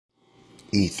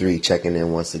E3 checking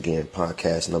in once again,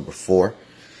 podcast number 4.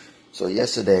 So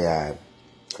yesterday I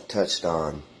touched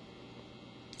on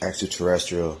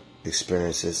extraterrestrial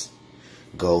experiences,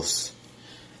 ghosts,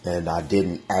 and I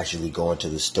didn't actually go into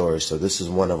the story. So this is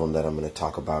one of them that I'm going to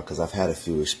talk about because I've had a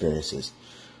few experiences.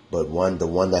 But the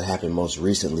one that happened most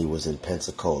recently was in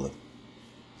Pensacola.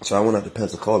 So I went up to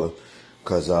Pensacola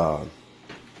because I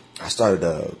started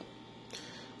a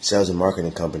sales and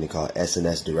marketing company called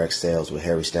S&S Direct Sales with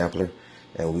Harry Stampler.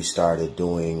 And we started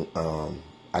doing,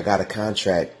 I got a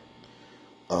contract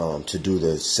to do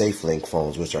the SafeLink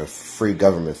phones, which are free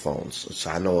government phones.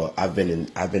 So I know I've been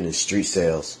in street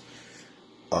sales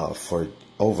for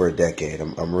over a decade.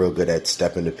 I'm real good at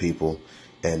stepping to people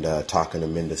and talking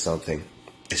them into something,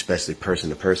 especially person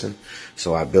to person.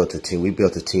 So I built a team. We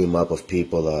built a team up of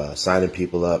people, signing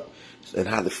people up, and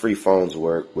how the free phones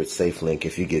work with SafeLink.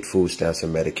 If you get food stamps or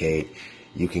Medicaid,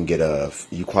 you can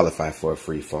you qualify for a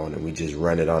free phone, and we just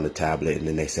run it on the tablet, and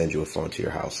then they send you a phone to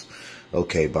your house.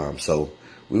 Okay, bomb. So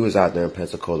we was out there in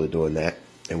Pensacola doing that,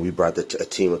 and we brought a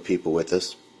team of people with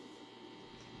us,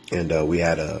 and we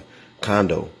had a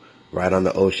condo right on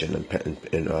the ocean, and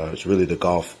it's really the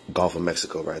Gulf of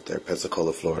Mexico right there,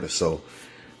 Pensacola, Florida. So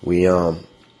we were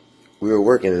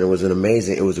working, and it was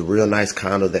a real nice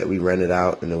condo that we rented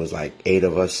out, and there was like 8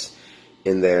 of us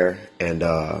in there, and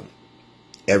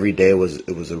every day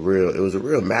was a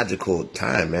real magical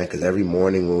time, man, because every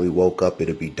morning when we woke up,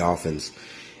 it'd be dolphins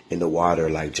in the water,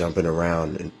 like jumping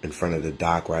around in front of the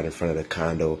dock, right in front of the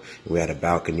condo. And we had a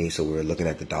balcony, so we were looking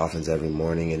at the dolphins every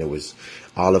morning, and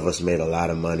all of us made a lot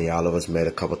of money. All of us made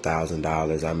a couple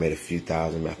 $1,000s. I made a few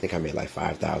thousand. I think I made like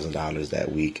 $5,000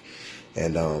 that week,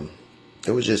 and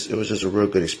it was just a real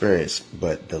good experience.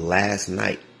 But the last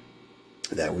night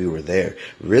that we were there,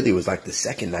 really was like the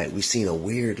second night, we seen a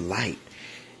weird light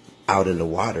out in the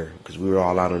water, because we were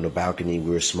all out on the balcony.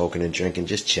 We were smoking and drinking,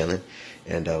 just chilling,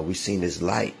 and we seen this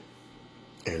light,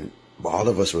 and all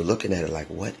of us were looking at it like,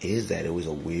 what is that? It was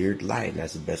a weird light, and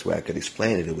that's the best way I could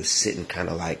explain it. It was sitting kind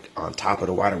of like on top of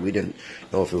the water. We didn't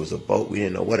know if it was a boat. We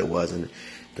didn't know what it was, and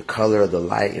the color of the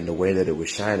light and the way that it was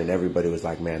shining, everybody was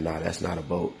like, man, nah, that's not a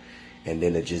boat. And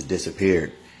then it just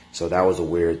disappeared. So that was a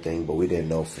weird thing, but we didn't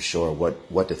know for sure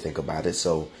what to think about it.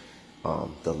 So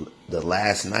the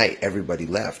last night, everybody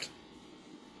left,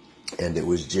 and it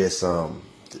was just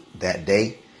that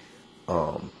day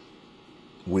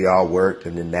we all worked,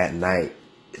 and then that night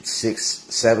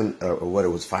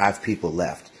 5 people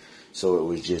left. So it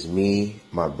was just me,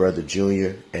 my brother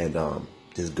Junior, and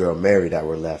this girl Mary that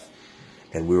were left,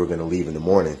 and we were going to leave in the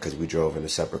morning because we drove in a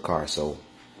separate car. So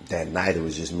that night it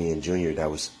was just me and Junior.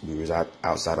 We was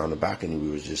outside on the balcony.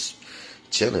 We was just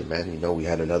chilling, man. We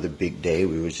had another big day.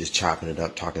 We was just chopping it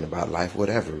up, talking about life,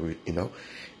 whatever,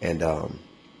 and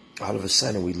all of a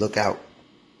sudden we look out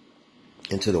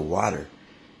into the water,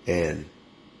 and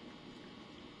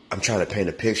I'm trying to paint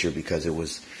a picture because it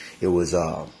was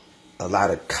a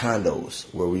lot of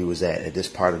condos where we was at this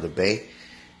part of the bay.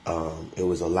 It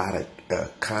was a lot of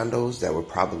condos that were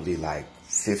probably like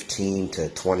 15 to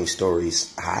 20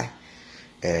 stories high.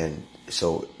 And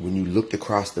so when you looked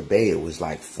across the bay, it was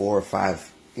like 4 or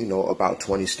 5, about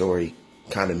 20-story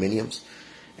condominiums.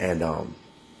 And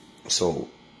so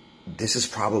this is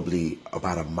probably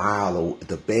about a mile.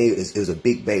 The bay is a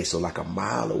big bay, so like a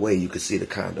mile away you could see the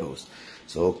condos.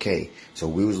 So so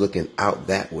we was looking out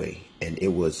that way, and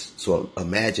so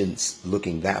imagine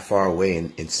looking that far away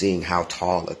and seeing how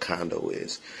tall a condo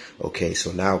is. Okay,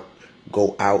 so now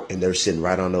go out, and they're sitting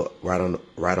right on the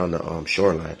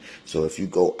shoreline. So if you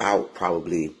go out,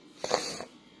 probably,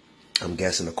 I'm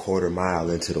guessing a quarter mile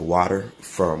into the water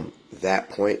from that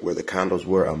point where the condos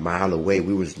were, a mile away.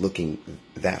 We was looking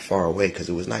that far away because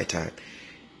it was nighttime.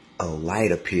 A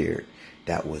light appeared.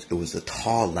 It was a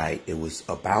tall light. It was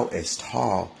about as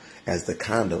tall as the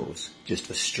condos, just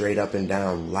a straight up and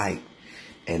down light,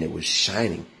 and it was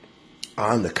shining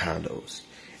on the condos.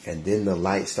 And then the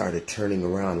light started turning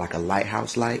around like a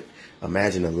lighthouse light.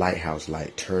 Imagine a lighthouse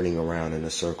light turning around in a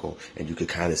circle, and you could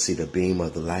kind of see the beam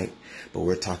of the light. But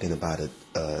we're talking about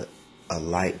a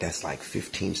light that's like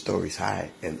 15 stories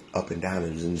high and up and down.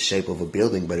 It was in the shape of a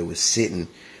building, but it was sitting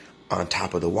on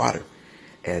top of the water.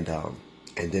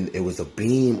 And then it was a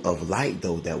beam of light,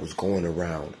 though, that was going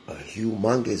around, a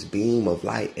humongous beam of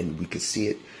light, and we could see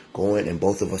it going, and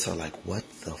both of us are like, what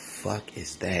the fuck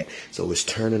is that? So it's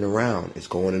turning around, it's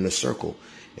going in a circle,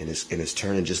 and it's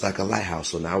turning just like a lighthouse.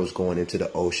 So now it's going into the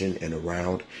ocean and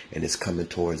around, and it's coming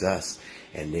towards us,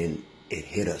 and then it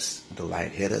hit us. The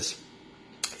light hit us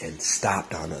and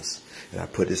stopped on us. And I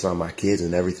put this on my kids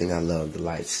and everything I love. The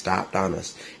light stopped on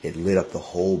us. It lit up the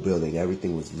whole building.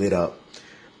 Everything was lit up.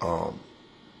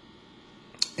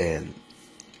 and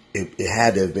it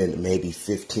had to have been maybe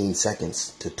 15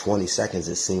 seconds to 20 seconds.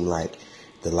 It seemed like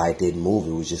the light didn't move.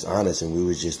 It was just honest, and we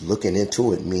were just looking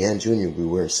into it. Me and Junior, we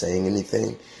weren't saying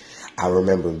anything. I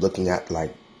remember looking at,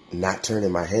 like, not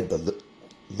turning my head, but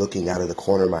looking out of the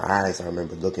corner of my eyes. I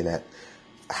remember looking at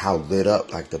how lit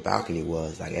up, like, the balcony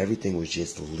was. Like, everything was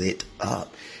just lit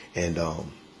up, and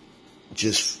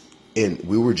just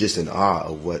we were just in awe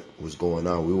of what was going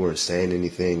on. We weren't saying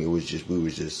anything. It was just, we were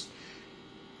just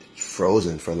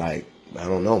frozen for, like, I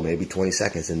don't know, maybe 20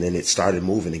 seconds, and then it started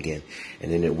moving again,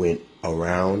 and then it went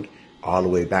around all the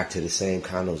way back to the same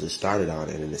condos it started on,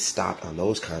 and then it stopped on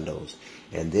those condos.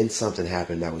 And then something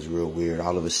happened that was real weird.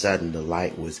 All of a sudden, the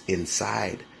light was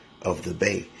inside of the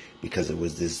bay, because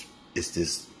it's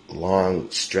this long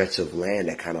stretch of land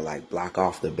that kind of like block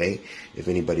off the bay. If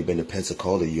anybody been to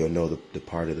Pensacola, you'll know the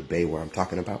part of the bay where I'm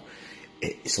talking about.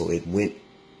 So it went,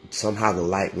 somehow the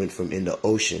light went from in the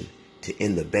ocean to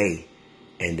in the bay,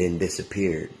 and then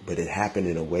disappeared. But it happened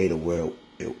in a way to where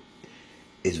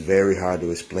it's very hard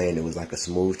to explain. It was like a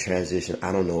smooth transition.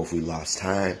 I don't know if we lost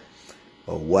time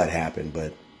or what happened,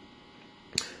 but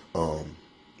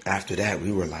after that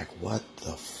we were like, what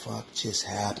the fuck just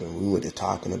happened? We went to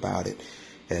talking about it,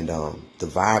 and the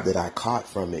vibe that I caught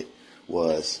from it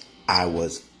was I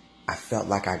felt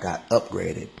like I got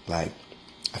upgraded. Like,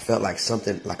 I felt like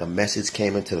something, like a message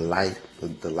came into the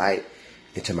light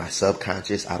into my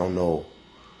subconscious. I don't know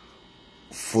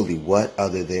fully what,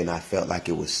 other than I felt like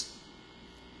it was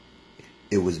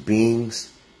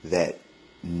beings that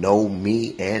know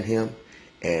me and him,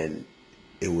 and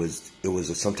it was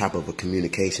some type of a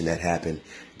communication that happened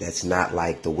that's not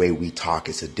like the way we talk.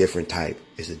 It's a different type.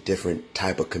 It's a different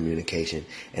type of communication,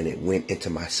 and it went into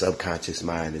my subconscious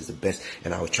mind. Is the best.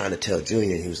 And I was trying to tell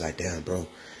Julian, and he was like, "Damn, bro,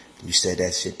 you said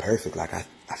that shit perfect. Like, I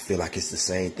feel like it's the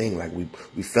same thing. Like,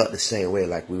 we felt the same way.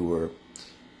 Like, we were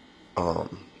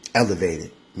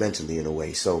elevated mentally in a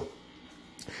way." So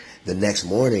the next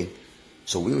morning,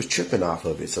 so we was tripping off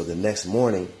of it. So the next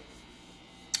morning,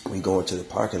 we go into the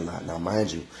parking lot. Now,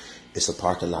 mind you, it's a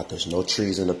parking lot. There's no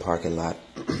trees in the parking lot,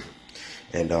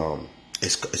 and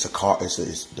it's a car.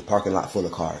 It's the parking lot full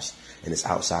of cars, and it's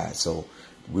outside. So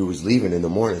we was leaving in the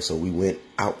morning, so we went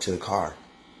out to the car,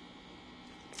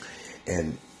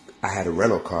 and I had a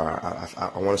rental car.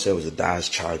 I want to say it was a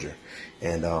Dodge Charger,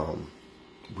 and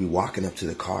we walking up to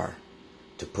the car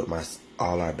to put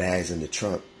all our bags in the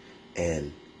trunk,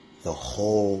 and the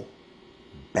whole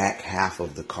back half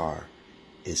of the car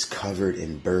is covered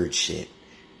in bird shit.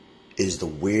 Is the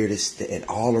weirdest thing. And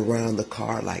all around the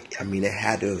car, like, I mean, it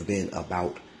had to have been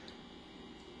about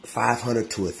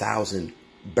 500 to 1,000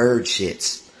 bird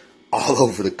shits all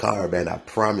over the car, man. I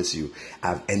promise you.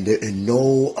 And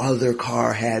no other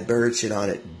car had bird shit on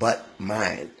it but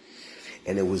mine.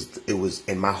 And it was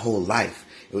in my whole life.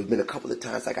 It was been a couple of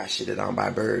times I got shitted on by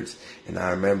birds, and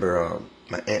I remember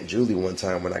my Aunt Julie one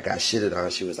time when I got shitted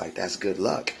on, she was like, "That's good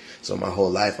luck." So my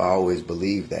whole life I always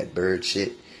believed that bird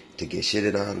shit, to get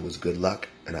shitted on, was good luck,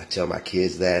 and I tell my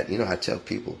kids that. I tell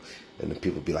people, and the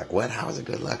people be like, "What? How is it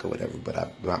good luck or whatever?"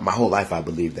 But my whole life I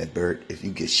believed that if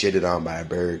you get shitted on by a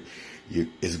bird,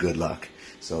 it's good luck.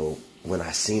 So when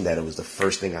I seen that, it was the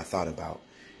first thing I thought about,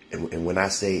 and when I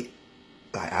say,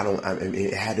 like,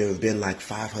 it had to have been like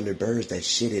 500 birds that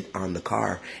shitted on the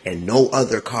car and no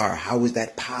other car. How is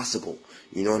that possible?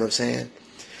 You know what I'm saying?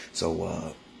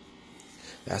 So,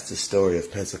 that's the story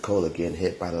of Pensacola getting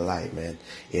hit by the light, man.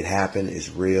 It happened. It's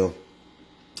real.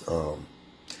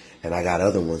 And I got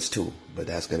other ones too, but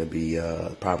that's going to be,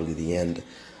 probably the end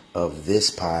of this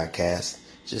podcast.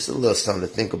 Just a little something to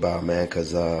think about, man,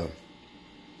 cause,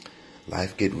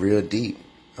 life get real deep.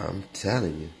 I'm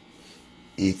telling you.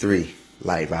 E3,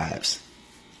 light vibes.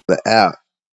 The app.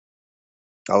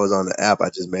 I was on the app. I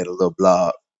just made a little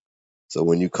blog. So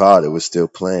when you called, it was still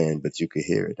playing, but you could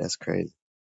hear it. That's crazy.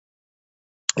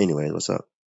 Anyway, what's up?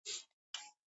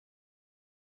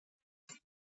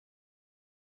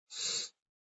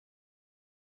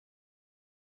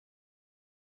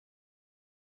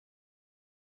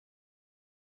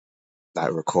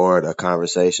 Like, record a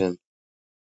conversation.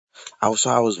 I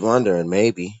was wondering,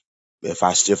 maybe if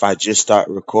I just start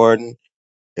recording,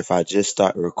 if I just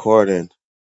start recording.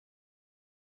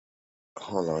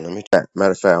 Hold on, let me check.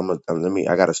 Matter of fact,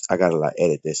 I gotta like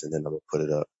edit this, and then I'm gonna put it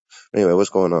up. Anyway, what's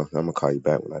going on? I'm gonna call you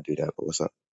back when I do that. But what's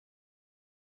up?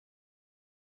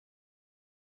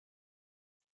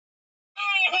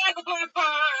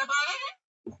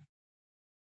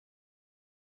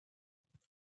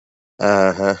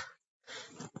 Uh huh.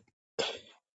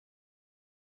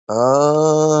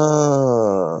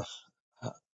 Oh,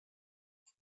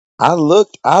 I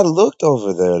looked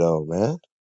over there though, man.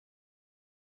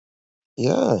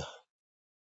 Yeah,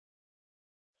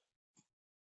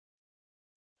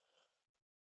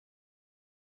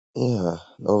 yeah.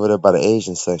 Over there by the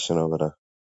Asian section over there.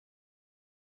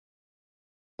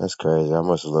 That's crazy. I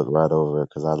must have looked right over it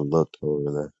because I looked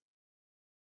over there.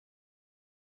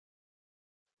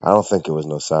 I don't think it was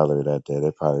no salary that day.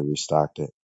 They probably restocked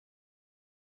it.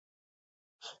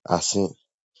 I seen.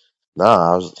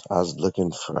 Nah, I was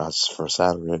looking for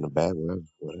salary in the bag, whatever,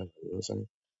 whatever. You know what I'm saying?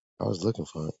 I was looking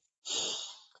for it.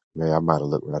 Maybe I might have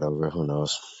looked right over it. Who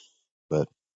knows? But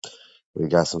we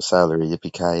got some salary.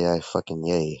 Yippee ki yay! Fucking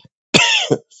yay!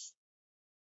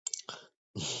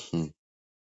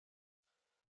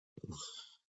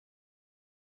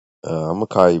 I'm gonna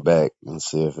call you back and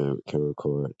see if it can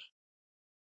record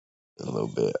in a little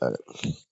bit.